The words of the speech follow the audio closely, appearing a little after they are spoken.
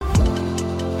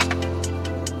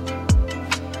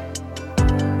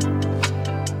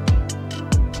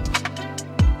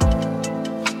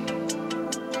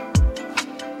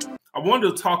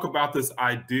wanted to talk about this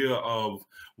idea of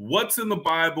what's in the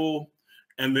Bible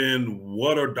and then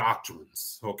what are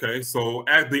doctrines. Okay, so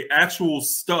the actual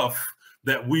stuff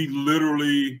that we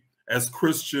literally as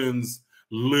Christians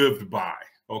lived by.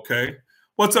 Okay,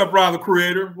 what's up, brother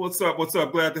creator? What's up? What's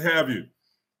up? Glad to have you.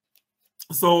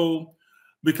 So,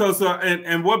 because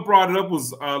and what brought it up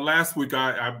was last week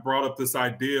I brought up this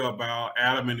idea about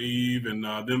Adam and Eve and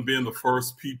them being the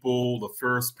first people, the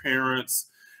first parents,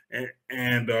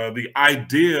 and the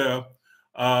idea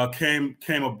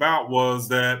came about was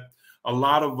that a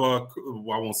lot of well,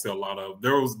 I won't say a lot of,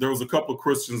 there was a couple of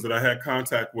Christians that I had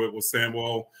contact with was saying,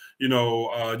 well, you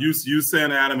know, you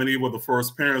saying Adam and Eve were the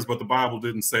first parents, but the Bible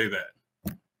didn't say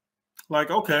that.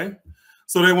 Like, okay,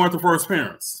 so they weren't the first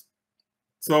parents.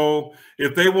 So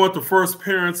if they weren't the first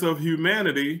parents of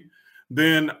humanity,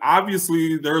 then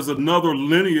obviously there's another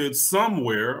lineage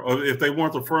somewhere. Or if they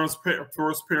weren't the first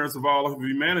parents of all of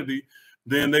humanity,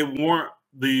 then they weren't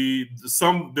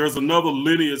there's another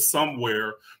lineage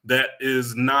somewhere that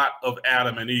is not of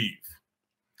Adam and Eve.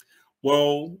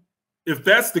 Well, if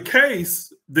that's the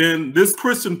case, then this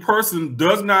Christian person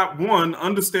does not, one,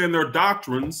 understand their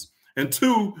doctrines, and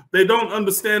two, they don't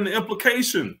understand the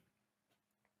implication.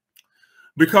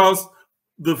 Because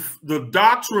the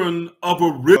doctrine of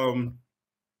what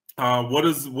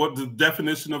the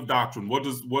definition of doctrine? What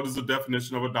is the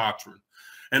definition of a doctrine?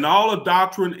 And all a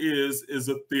doctrine is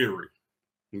a theory.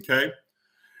 Okay.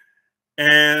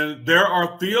 And there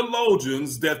are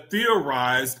theologians that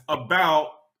theorized about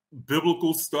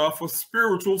biblical stuff or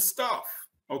spiritual stuff.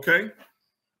 Okay.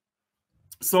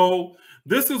 So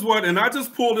this is what, and I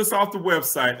just pulled this off the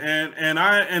website,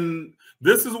 and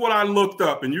this is what I looked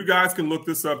up, and you guys can look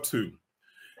this up too.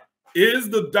 Is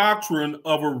the doctrine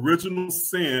of original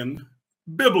sin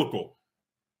biblical?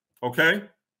 Okay.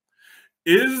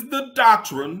 Is the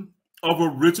doctrine of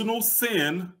original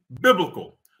sin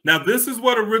biblical? Now, this is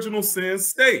what original sin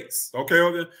states.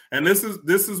 Okay. And this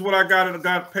is what I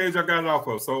got page I got it off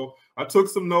of. So I took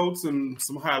some notes and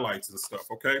some highlights and stuff.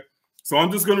 Okay. So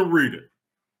I'm just going to read it.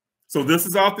 So this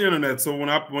is off the internet. So when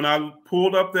I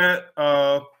pulled up that,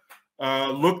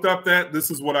 looked up that,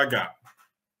 this is what I got.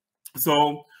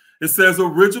 So it says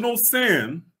original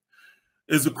sin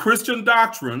is a Christian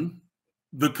doctrine,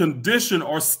 the condition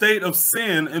or state of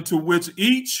sin into which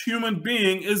each human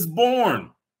being is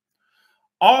born.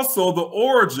 Also the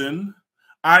origin,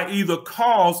 i.e. the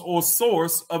cause or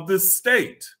source of this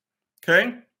state.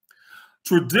 Okay.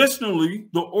 Traditionally,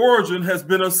 the origin has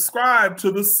been ascribed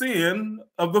to the sin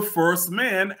of the first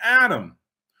man, Adam,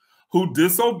 who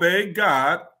disobeyed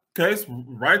God. Okay, so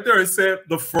right there it said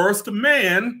the first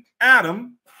man,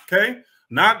 Adam. Okay,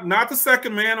 not the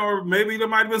second man, or maybe there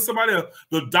might have been somebody else.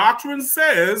 The doctrine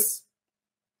says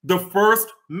the first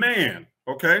man,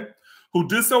 okay, who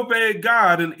disobeyed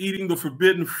God in eating the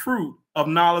forbidden fruit of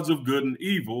knowledge of good and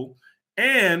evil,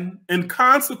 and in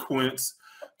consequence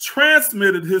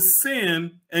transmitted his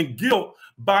sin and guilt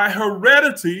by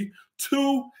heredity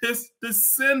to his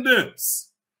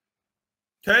descendants.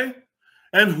 Okay?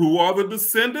 And who are the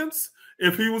descendants?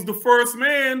 If he was the first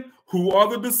man, who are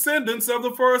the descendants of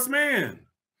the first man?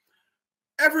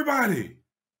 Everybody.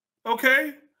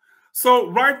 Okay?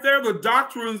 So right there, the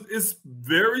doctrine is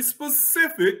very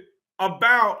specific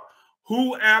about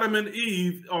who Adam and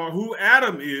Eve, or who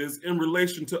Adam is in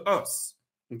relation to us.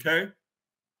 Okay?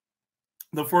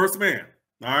 The first man.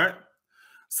 All right.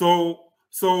 So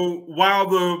while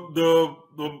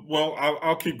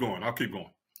I'll keep going. I'll keep going.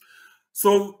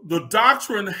 So the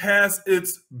doctrine has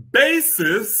its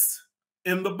basis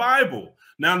in the Bible.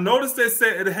 Now, notice they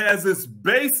say it has its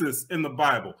basis in the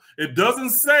Bible. It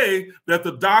doesn't say that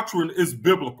the doctrine is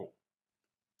biblical.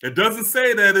 It doesn't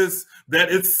say that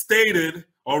it's stated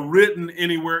or written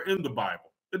anywhere in the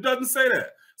Bible. It doesn't say that.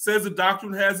 It says the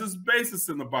doctrine has its basis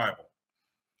in the Bible.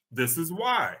 This is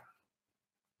why.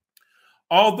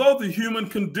 Although the human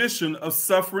condition of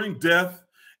suffering, death,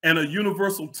 and a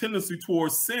universal tendency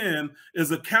towards sin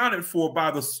is accounted for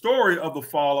by the story of the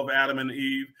fall of Adam and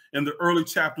Eve in the early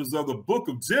chapters of the book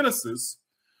of Genesis,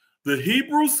 the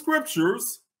Hebrew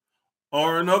scriptures,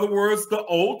 or in other words, the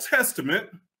Old Testament,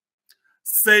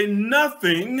 say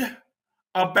nothing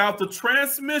about the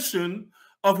transmission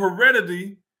of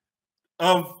hereditary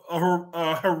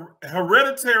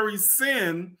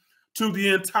sin to the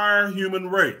entire human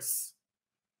race.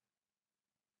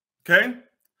 Okay?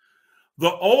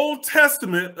 The Old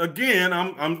Testament, again,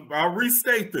 I'll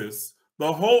restate this. The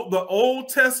Old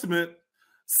Testament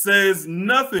says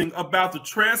nothing about the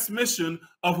transmission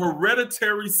of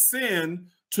hereditary sin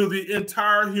to the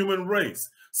entire human race.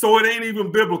 So it ain't even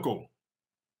biblical.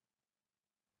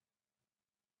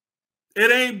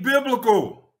 It ain't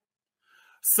biblical.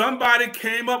 Somebody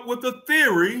came up with a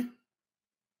theory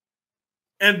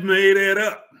and made it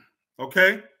up.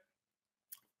 Okay?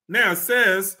 Now it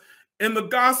says in the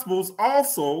Gospels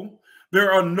also,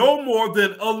 there are no more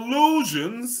than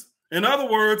allusions. In other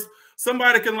words,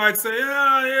 somebody can like say,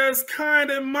 yeah, it's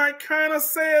it might kind of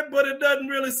say it, but it doesn't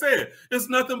really say it. It's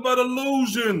nothing but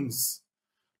allusions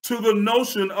to the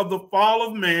notion of the fall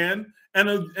of man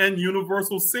and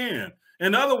universal sin.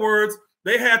 In other words,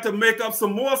 they had to make up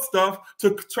some more stuff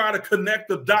to try to connect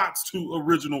the dots to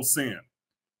original sin,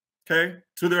 okay,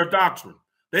 to their doctrine.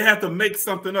 They had to make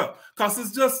something up because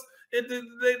it's just,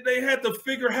 they had to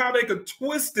figure how they could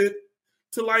twist it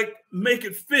to like make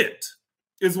it fit,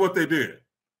 is what they did,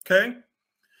 okay?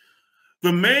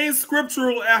 The main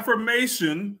scriptural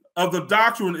affirmation of the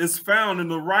doctrine is found in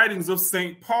the writings of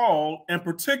St. Paul, and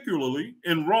particularly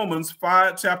in Romans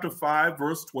chapter 5,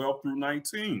 verse 12 through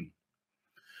 19.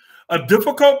 A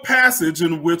difficult passage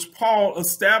in which Paul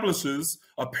establishes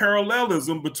a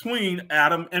parallelism between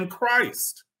Adam and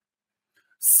Christ,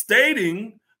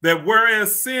 stating that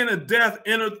whereas sin and death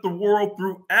entered the world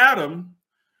through Adam,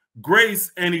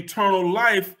 grace and eternal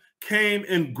life came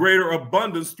in greater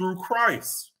abundance through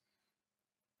Christ.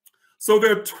 So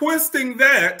they're twisting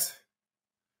that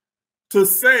to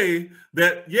say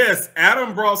that, yes,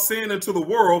 Adam brought sin into the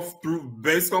world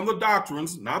based on the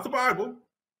doctrines, not the Bible,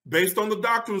 based on the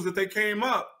doctrines that they came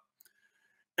up.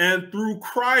 And through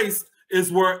Christ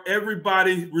is where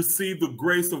everybody received the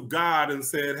grace of God and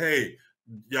said, hey,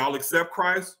 y'all accept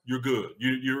Christ, you're good.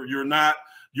 You're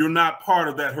not part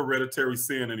of that hereditary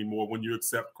sin anymore when you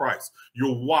accept Christ.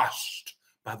 You're washed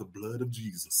by the blood of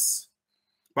Jesus.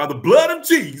 By the blood of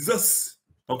Jesus.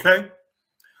 Okay?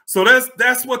 So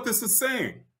that's what this is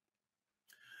saying.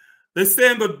 They're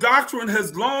saying the doctrine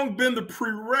has long been the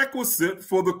prerequisite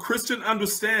for the Christian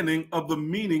understanding of the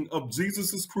meaning of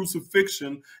Jesus's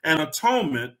crucifixion and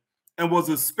atonement, and was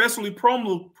especially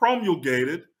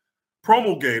promulgated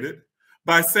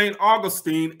by St.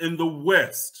 Augustine in the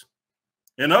West.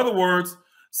 In other words,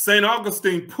 St.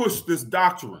 Augustine pushed this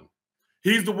doctrine.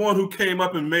 He's the one who came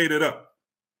up and made it up.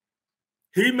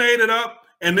 He made it up,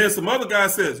 and then some other guy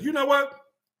says, you know what?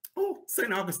 Oh,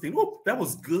 St. Augustine, oh, that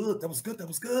was good. That was good. That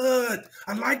was good.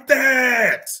 I like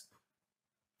that.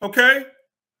 Okay?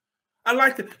 I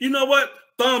like it. You know what?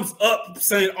 Thumbs up,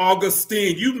 St.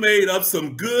 Augustine. You made up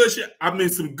some good shit. I mean,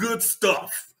 some good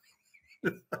stuff.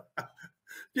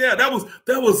 Yeah, that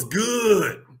was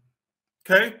good.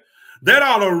 Okay? That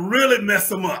ought to really mess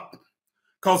them up.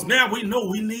 Because now we know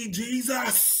we need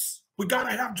Jesus. We got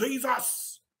to have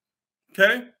Jesus.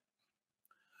 Okay?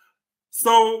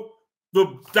 So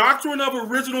the doctrine of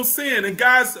original sin, and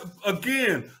guys,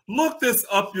 again, look this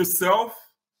up yourself.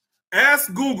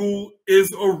 Ask Google,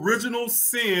 is original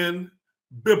sin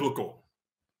biblical?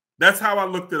 That's how I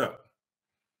looked it up.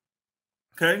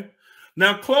 Okay?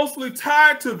 Now, closely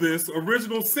tied to this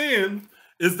original sin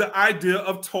is the idea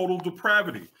of total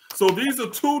depravity. So these are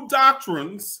two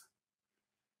doctrines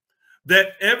that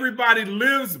everybody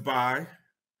lives by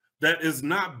that is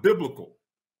not biblical.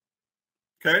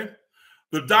 Okay?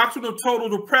 The doctrine of total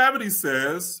depravity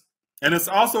says, and it's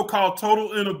also called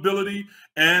total inability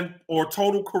and or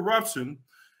total corruption,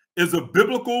 is a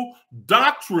biblical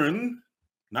doctrine,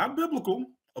 not biblical,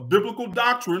 a biblical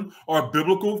doctrine or a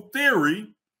biblical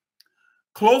theory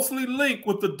closely linked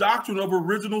with the doctrine of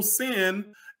original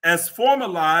sin as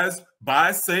formalized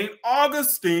by St.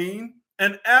 Augustine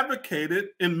and advocated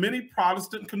in many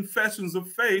Protestant confessions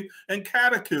of faith and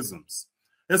catechisms,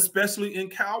 especially in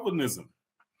Calvinism.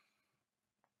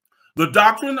 The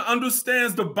doctrine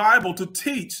understands the Bible to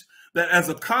teach that as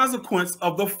a consequence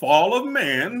of the fall of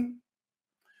man,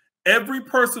 every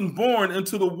person born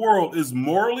into the world is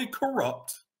morally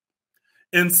corrupt,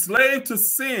 enslaved to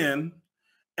sin,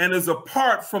 and is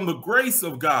apart from the grace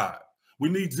of God. We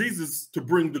need Jesus to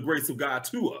bring the grace of God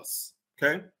to us,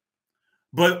 okay?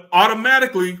 But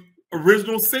automatically,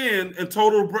 original sin and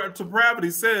total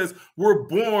depravity says we're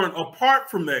born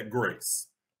apart from that grace,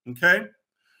 okay?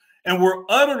 And we're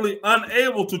utterly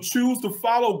unable to choose to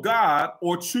follow God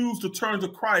or choose to turn to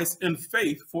Christ in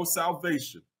faith for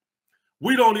salvation.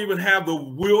 We don't even have the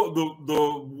will,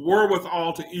 the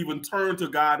wherewithal to even turn to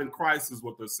God in Christ, is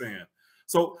what they're saying.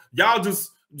 So y'all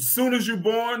just, as soon as you're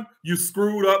born, you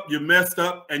screwed up, you messed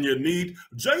up, and you need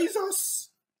Jesus.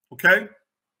 Okay?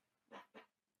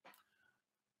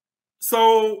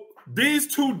 So these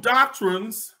two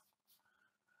doctrines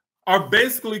are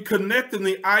basically connecting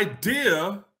the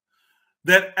idea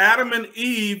that Adam and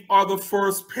Eve are the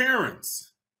first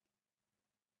parents.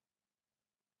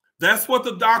 That's what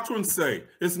the doctrines say.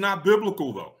 It's not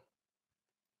biblical, though.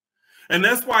 And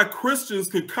that's why Christians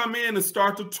could come in and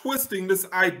start to twisting this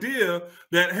idea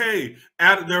that, hey,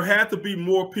 there had to be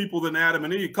more people than Adam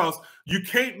and Eve, because you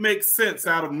can't make sense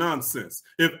out of nonsense.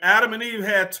 If Adam and Eve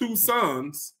had 2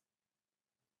 sons,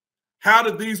 how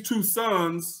did these 2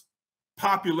 sons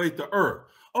populate the earth?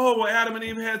 Oh, well, Adam and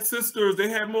Eve had sisters. They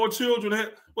had more children.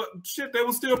 But shit, they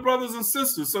were still brothers and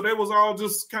sisters. So they was all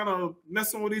just kind of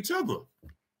messing with each other,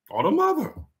 or the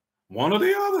mother, one or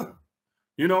the other.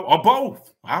 Or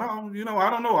both. I don't know.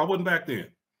 I wasn't back then.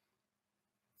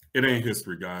 It ain't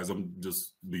history, guys. I'm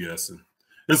just BSing.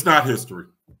 It's not history.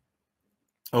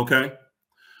 Okay?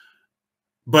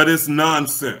 But it's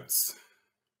nonsense.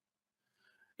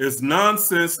 It's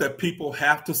nonsense that people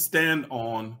have to stand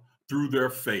on through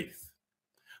their faith.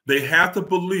 They have to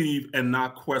believe and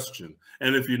not question.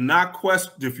 And if you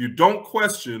don't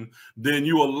question, then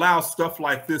you allow stuff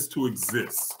like this to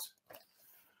exist.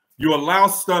 You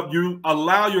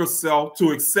allow yourself to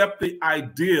accept the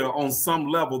idea on some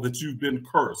level that you've been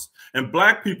cursed. And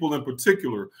Black people in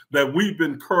particular, that we've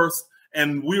been cursed,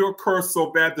 and we are cursed so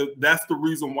bad that that's the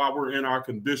reason why we're in our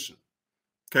condition.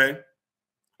 Okay?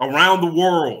 Around the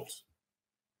world,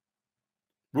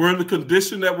 we're in the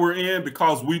condition that we're in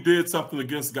because we did something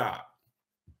against God.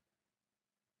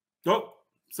 Nope.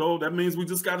 So that means we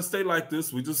just got to stay like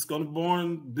this. We're just going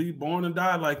to be born and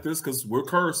die like this because we're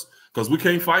cursed, because we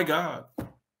can't fight God.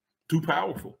 Too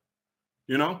powerful.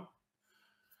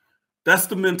 That's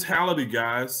the mentality,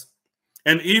 guys.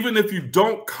 And even if you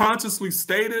don't consciously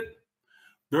state it,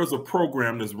 there's a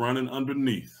program that's running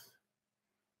underneath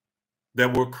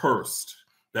that we're cursed.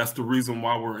 That's the reason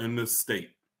why we're in this state,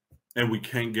 and we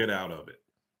can't get out of it.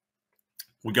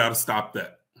 We got to stop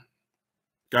that.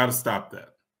 Got to stop that.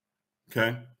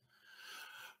 Okay,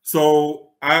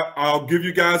 so I'll give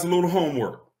you guys a little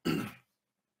homework.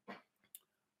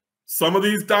 Some of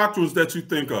these doctrines that you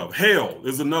think of, hell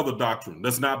is another doctrine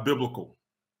that's not biblical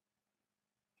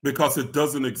because it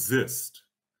doesn't exist.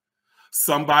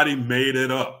 Somebody made it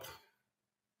up.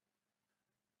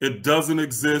 It doesn't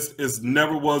exist. It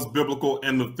never was biblical.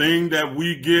 And the thing that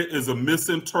we get is a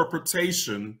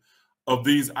misinterpretation of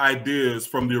these ideas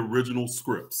from the original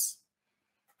scripts.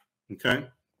 Okay?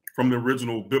 From the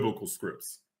original biblical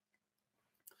scripts.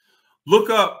 Look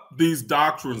up these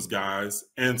doctrines, guys,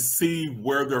 and see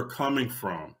where they're coming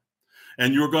from.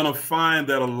 And you're going to find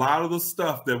that a lot of the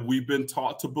stuff that we've been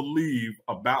taught to believe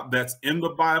about that's in the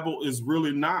Bible is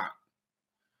really not.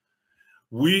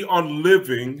 We are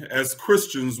living, as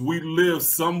Christians, we live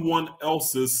someone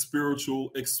else's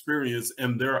spiritual experience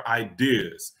and their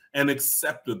ideas and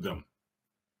accepted them.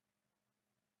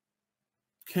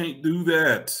 Can't do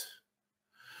that.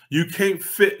 You can't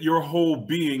fit your whole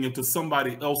being into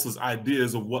somebody else's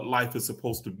ideas of what life is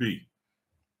supposed to be.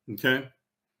 Okay?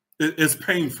 It's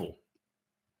painful.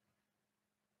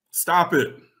 Stop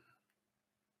it.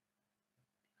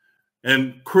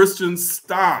 And Christians,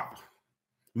 stop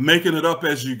making it up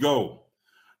as you go,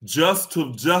 just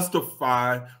to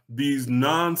justify these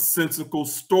nonsensical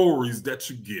stories that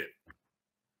you get.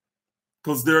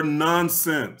 Because they're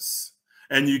nonsense.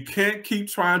 And you can't keep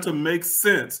trying to make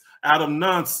sense out of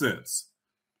nonsense.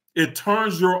 It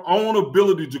turns your own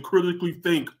ability to critically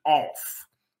think off.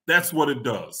 That's what it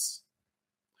does.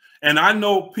 And I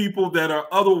know people that are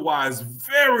otherwise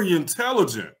very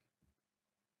intelligent,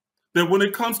 that when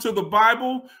it comes to the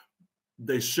Bible,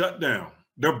 they shut down.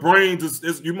 Their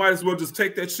brains, you might as well just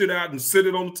take that shit out and sit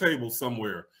it on the table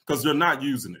somewhere because they're not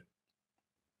using it.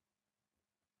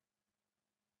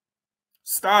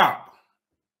 Stop.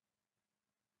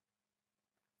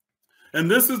 And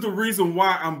this is the reason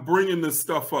why I'm bringing this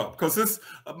stuff up, because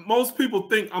most people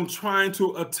think I'm trying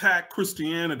to attack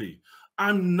Christianity.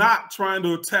 I'm not trying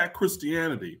to attack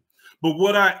Christianity. But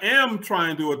what I am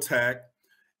trying to attack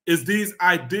is these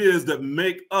ideas that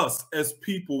make us as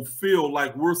people feel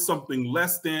like we're something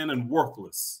less than and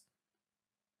worthless.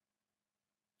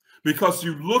 Because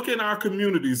you look in our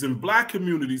communities, in Black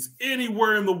communities,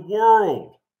 anywhere in the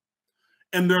world,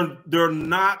 and they're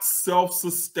not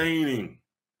self-sustaining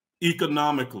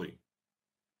economically.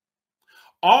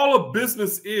 All a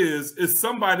business is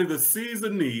somebody that sees a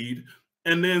need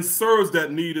and then serves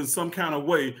that need in some kind of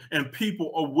way, and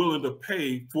people are willing to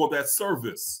pay for that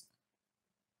service.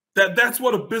 That's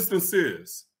what a business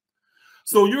is.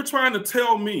 So you're trying to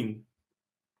tell me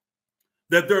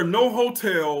that there are no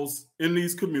hotels in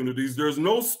these communities, there's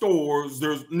no stores,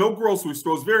 there's no grocery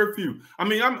stores, very few. I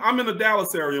mean, I'm in the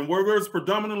Dallas area, and where there's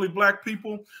predominantly Black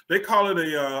people, they call it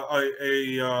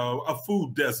a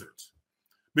food desert,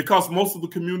 because most of the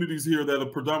communities here that are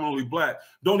predominantly Black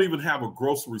don't even have a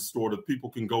grocery store that people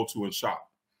can go to and shop.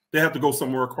 They have to go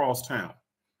somewhere across town.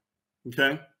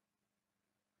 Okay.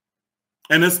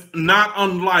 And it's not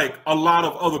unlike a lot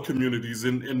of other communities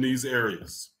in these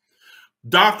areas.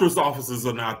 Doctors' offices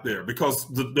are not there because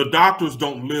the doctors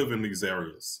don't live in these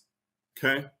areas.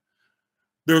 Okay.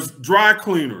 There's dry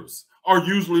cleaners are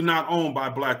usually not owned by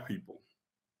Black people.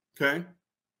 Okay.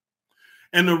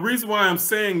 And the reason why I'm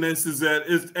saying this is that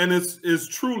it's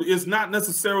truly, it's not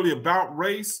necessarily about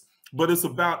race, but it's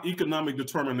about economic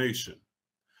determination.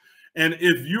 And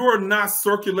if you are not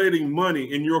circulating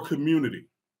money in your community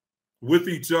with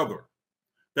each other,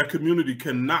 that community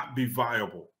cannot be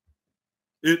viable.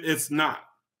 It's not.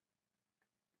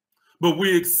 But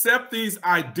we accept these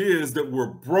ideas that we're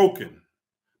broken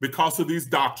because of these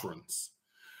doctrines,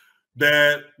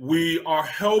 that we are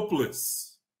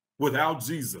helpless without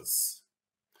Jesus,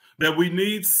 that we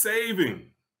need saving.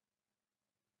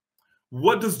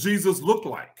 What does Jesus look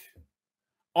like?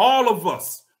 All of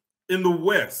us in the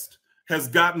West has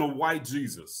gotten a white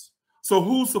Jesus. So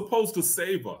who's supposed to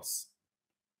save us?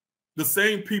 The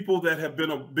same people that have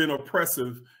been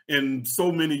oppressive in so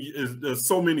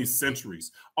many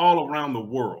centuries all around the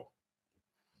world.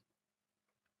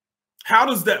 How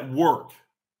does that work?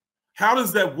 How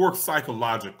does that work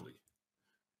psychologically?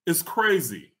 It's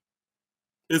crazy.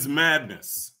 It's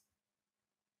madness.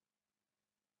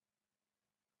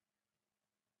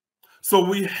 So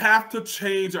we have to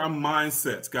change our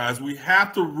mindsets, guys. We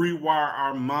have to rewire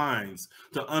our minds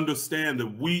to understand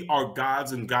that we are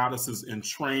gods and goddesses in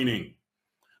training.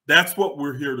 That's what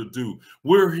we're here to do.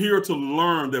 We're here to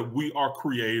learn that we are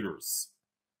creators.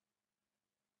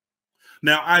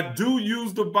 Now, I do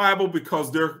use the Bible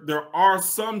because there are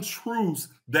some truths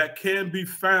that can be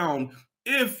found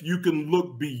if you can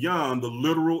look beyond the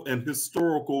literal and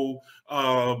historical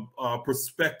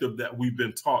perspective that we've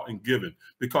been taught and given,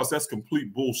 because that's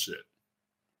complete bullshit.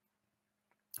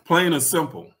 Plain and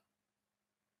simple.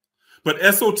 But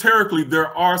esoterically,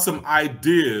 there are some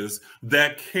ideas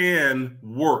that can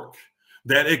work,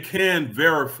 that it can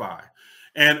verify.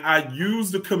 And I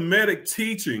use the Kemetic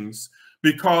teachings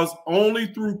because only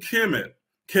through Kemet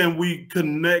can we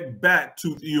connect back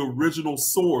to the original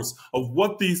source of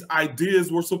what these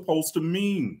ideas were supposed to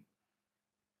mean.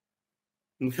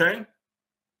 Okay?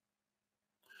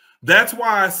 That's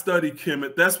why I study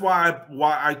Kemet. That's why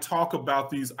I talk about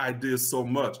these ideas so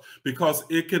much, because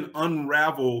it can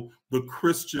unravel the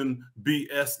Christian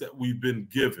BS that we've been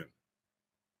given.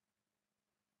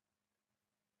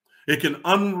 It can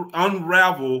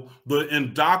unravel the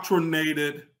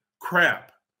indoctrinated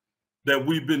crap that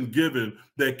we've been given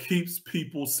that keeps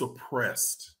people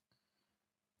suppressed.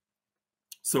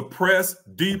 Suppressed,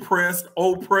 depressed,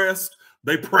 oppressed,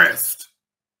 they pressed.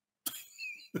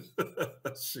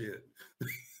 Shit.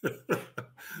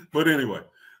 But anyway,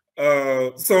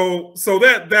 so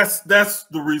that's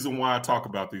the reason why I talk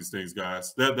about these things,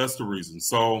 guys. That's the reason.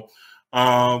 So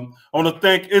I want to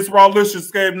thank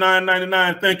Israelicious gave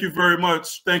 $9.99. Thank you very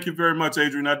much. Thank you very much,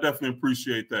 Adrian. I definitely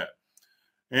appreciate that.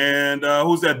 And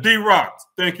who's that? D-Rock.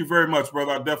 Thank you very much,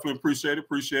 brother. I definitely appreciate it.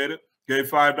 Appreciate it. Gave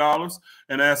 $5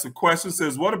 and asked a question.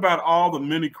 Says, what about all the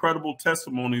many credible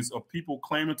testimonies of people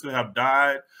claiming to have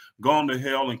died, gone to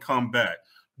hell, and come back?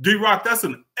 D-Rock, that's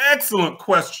an excellent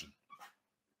question.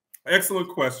 Excellent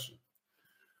question.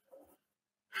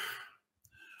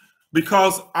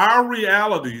 Because our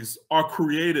realities are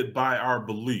created by our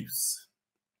beliefs.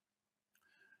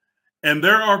 And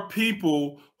there are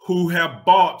people who have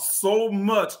bought so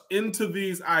much into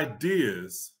these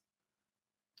ideas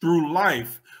through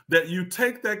life that you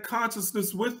take that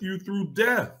consciousness with you through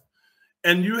death.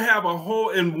 And you have a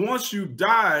whole, and once you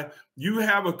die, you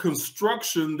have a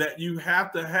construction that you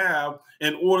have to have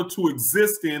in order to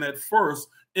exist in at first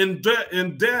in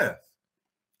death.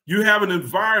 You have an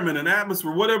environment, an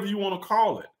atmosphere, whatever you want to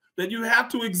call it, that you have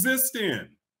to exist in.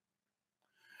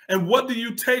 And what do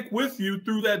you take with you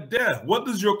through that death? What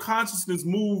does your consciousness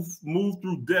move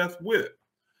through death with?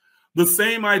 The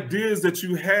same ideas that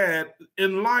you had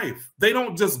in life. They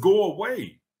don't just go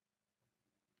away.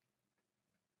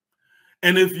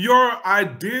 And if your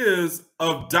ideas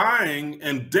of dying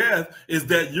and death is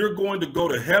that you're going to go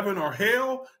to heaven or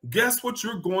hell, guess what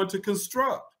you're going to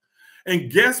construct?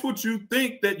 And guess what you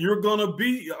think that you're going to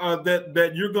be,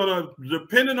 that you're going to,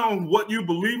 depending on what you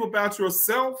believe about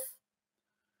yourself,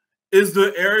 is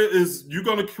the area, is you're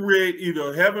going to create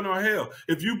either heaven or hell.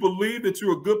 If you believe that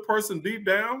you're a good person deep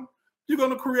down, you're going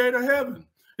to create a heaven.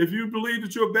 If you believe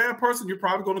that you're a bad person, you're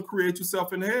probably going to create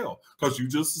yourself in hell because you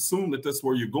just assume that that's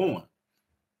where you're going.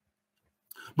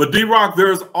 But D-Rock,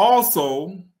 there's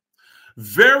also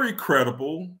very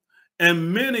credible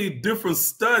and many different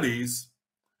studies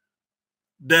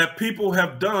that people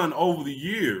have done over the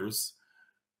years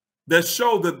that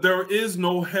show that there is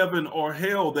no heaven or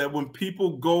hell, that when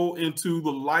people go into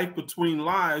the life between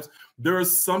lives, there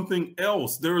is something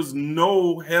else. There is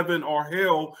no heaven or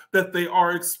hell that they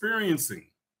are experiencing.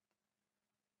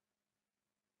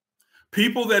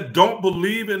 People that don't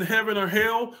believe in heaven or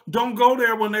hell don't go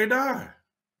there when they die.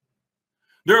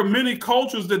 There are many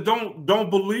cultures that don't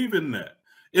believe in that.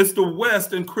 It's the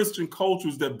West and Christian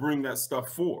cultures that bring that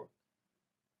stuff forth.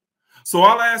 So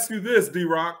I'll ask you this,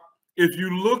 D-Rock. If you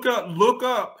look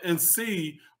up and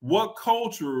see what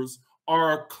cultures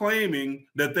are claiming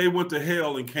that they went to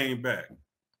hell and came back.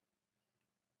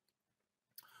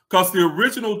 Because the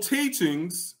original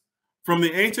teachings from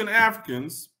the ancient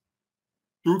Africans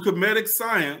through Kemetic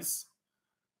science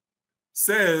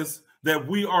says that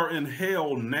we are in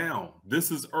hell now.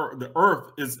 This is earth. The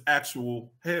earth is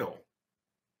actual hell.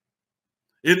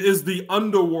 It is the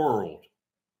underworld,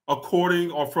 according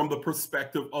or from the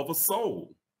perspective of a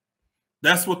soul.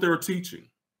 That's what they're teaching.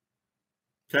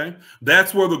 Okay,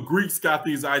 that's where the Greeks got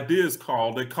these ideas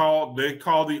called. They call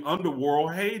the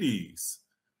underworld Hades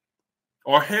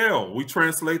or hell. We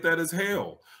translate that as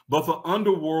hell, but the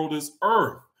underworld is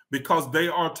earth, because they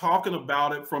are talking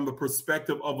about it from the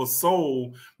perspective of a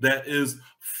soul that is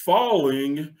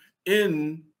falling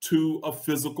into a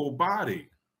physical body.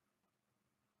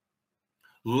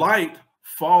 Light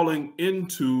falling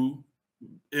into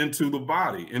the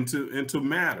body, into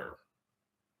matter.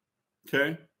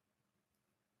 Okay.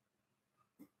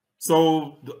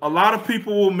 So a lot of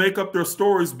people will make up their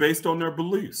stories based on their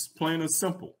beliefs, plain and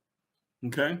simple.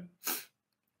 Okay.